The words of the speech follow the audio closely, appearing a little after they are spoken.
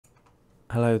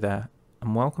Hello there,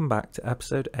 and welcome back to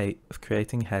episode 8 of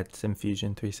Creating Heads in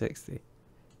Fusion 360.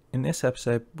 In this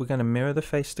episode, we're going to mirror the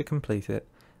face to complete it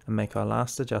and make our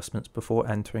last adjustments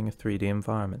before entering a 3D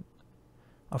environment.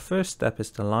 Our first step is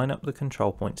to line up the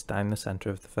control points down the centre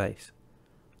of the face.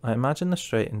 I imagine the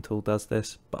Straighten tool does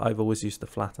this, but I've always used the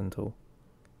Flatten tool.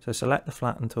 So select the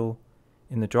Flatten tool.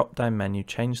 In the drop down menu,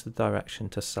 change the direction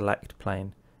to Select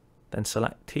Plane, then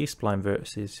select T-Spline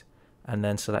vertices, and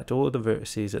then select all the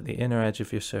vertices at the inner edge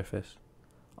of your surface.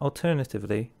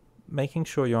 Alternatively, making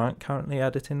sure you aren't currently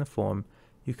editing the form,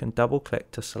 you can double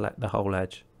click to select the whole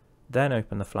edge, then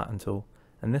open the Flatten tool,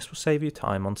 and this will save you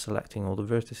time on selecting all the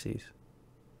vertices.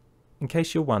 In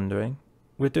case you're wondering,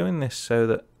 we're doing this so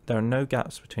that there are no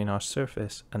gaps between our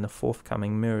surface and the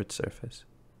forthcoming mirrored surface.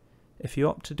 If you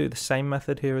opt to do the same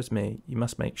method here as me, you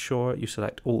must make sure you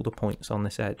select all the points on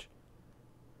this edge.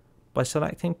 By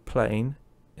selecting Plane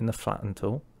in the Flatten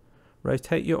tool,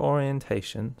 rotate your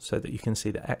orientation so that you can see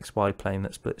the XY plane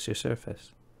that splits your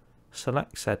surface.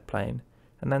 Select said plane,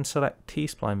 and then select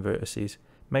T-Spline vertices,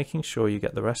 making sure you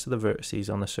get the rest of the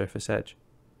vertices on the surface edge.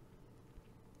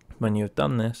 When you have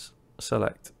done this,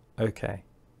 select OK.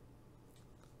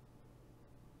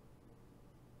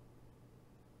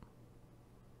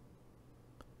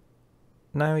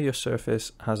 Now your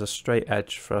surface has a straight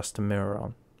edge for us to mirror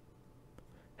on.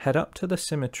 Head up to the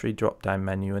Symmetry drop-down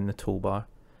menu in the toolbar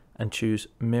and choose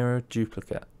Mirror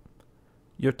Duplicate.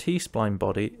 Your T-Spline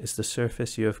body is the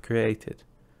surface you have created.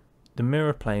 The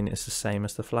mirror plane is the same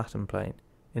as the flatten plane,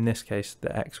 in this case the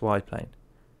XY plane.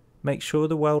 Make sure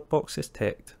the weld box is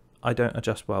ticked. I don't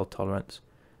adjust weld tolerance.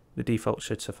 The default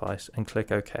should suffice, and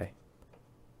click OK.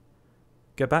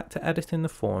 Go back to editing the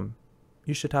form.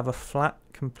 You should have a flat,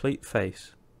 complete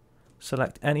face.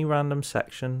 Select any random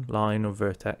section, line or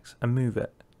vertex and move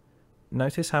it.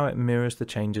 Notice how it mirrors the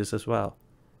changes as well.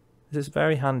 This is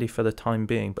very handy for the time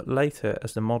being, but later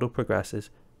as the model progresses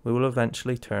we will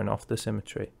eventually turn off the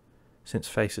symmetry, since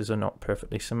faces are not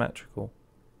perfectly symmetrical.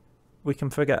 We can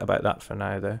forget about that for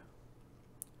now though.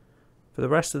 For the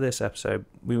rest of this episode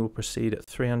we will proceed at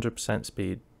 300%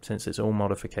 speed since it's all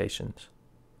modifications.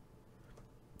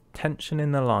 Tension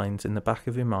in the lines in the back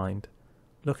of your mind.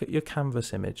 Look at your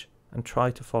canvas image and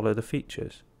try to follow the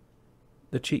features.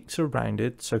 The cheeks are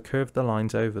rounded, so curve the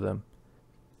lines over them.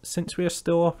 Since we are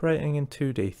still operating in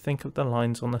 2D, think of the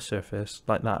lines on the surface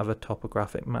like that of a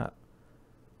topographic map.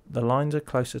 The lines are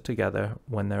closer together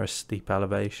when there is steep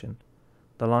elevation.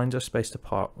 The lines are spaced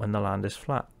apart when the land is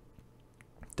flat.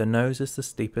 The nose is the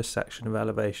steepest section of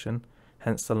elevation,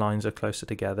 hence the lines are closer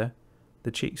together.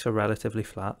 The cheeks are relatively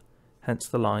flat, hence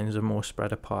the lines are more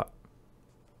spread apart.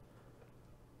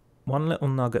 One little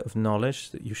nugget of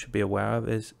knowledge that you should be aware of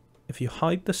is, if you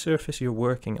hide the surface you're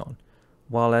working on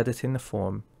while editing the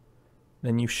form,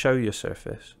 then you show your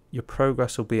surface, your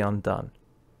progress will be undone.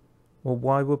 Well,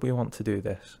 why would we want to do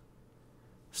this?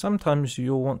 Sometimes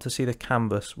you'll want to see the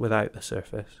canvas without the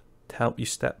surface, to help you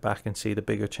step back and see the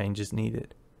bigger changes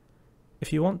needed.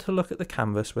 If you want to look at the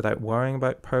canvas without worrying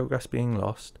about progress being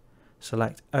lost,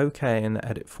 select OK in the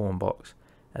Edit Form box,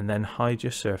 and then hide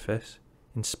your surface,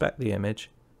 inspect the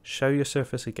image, show your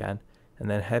surface again, and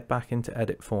then head back into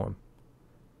Edit Form.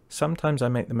 Sometimes I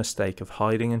make the mistake of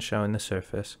hiding and showing the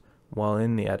surface while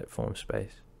in the Edit Form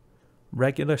space.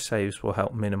 Regular saves will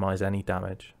help minimize any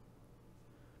damage.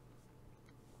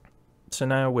 So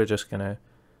now we're just going to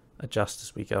adjust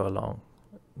as we go along.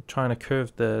 Trying to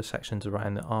curve the sections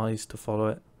around the eyes to follow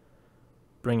it,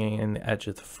 bringing in the edge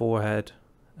of the forehead,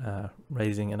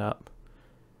 raising it up.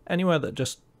 Anywhere that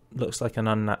just looks like an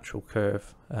unnatural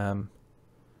curve,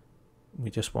 we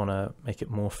just want to make it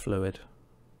more fluid.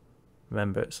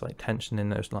 Remember, it's like tension in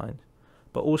those lines.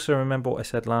 But also remember what I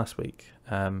said last week,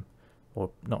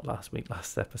 or not last week,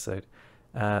 last episode.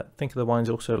 Think of the lines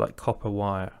also like copper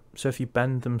wire. So if you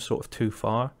bend them sort of too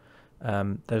far,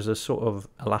 there's a sort of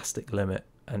elastic limit,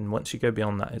 and once you go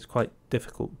beyond that it's quite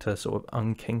difficult to sort of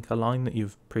unkink a line that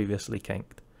you've previously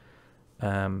kinked.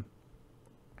 We're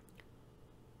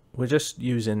just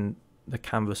using the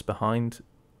canvas behind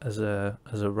as a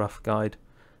rough guide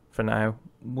for now.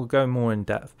 We'll go more in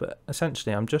depth, but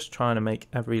essentially I'm just trying to make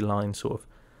every line sort of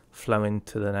flow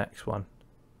into the next one.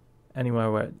 Anywhere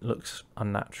where it looks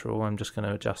unnatural, I'm just going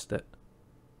to adjust it.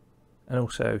 And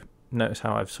also notice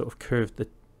how I've sort of curved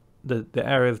the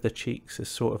area of the cheeks is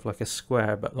sort of like a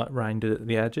square but like rounded at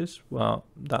the edges. Well,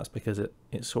 that's because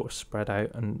it's sort of spread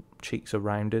out and cheeks are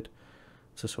rounded.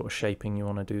 It's a sort of shaping you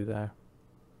want to do there.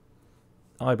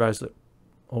 Eyebrows look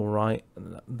alright,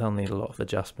 they'll need a lot of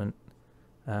adjustment,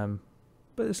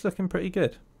 but it's looking pretty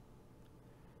good.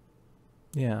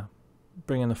 Yeah,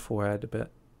 bring in the forehead a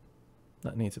bit,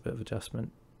 that needs a bit of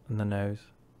adjustment, and the nose.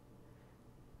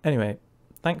 Anyway,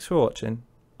 thanks for watching.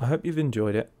 I hope you've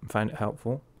enjoyed it and found it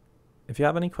helpful. If you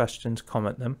have any questions,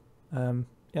 comment them.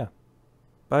 Yeah.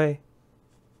 Bye.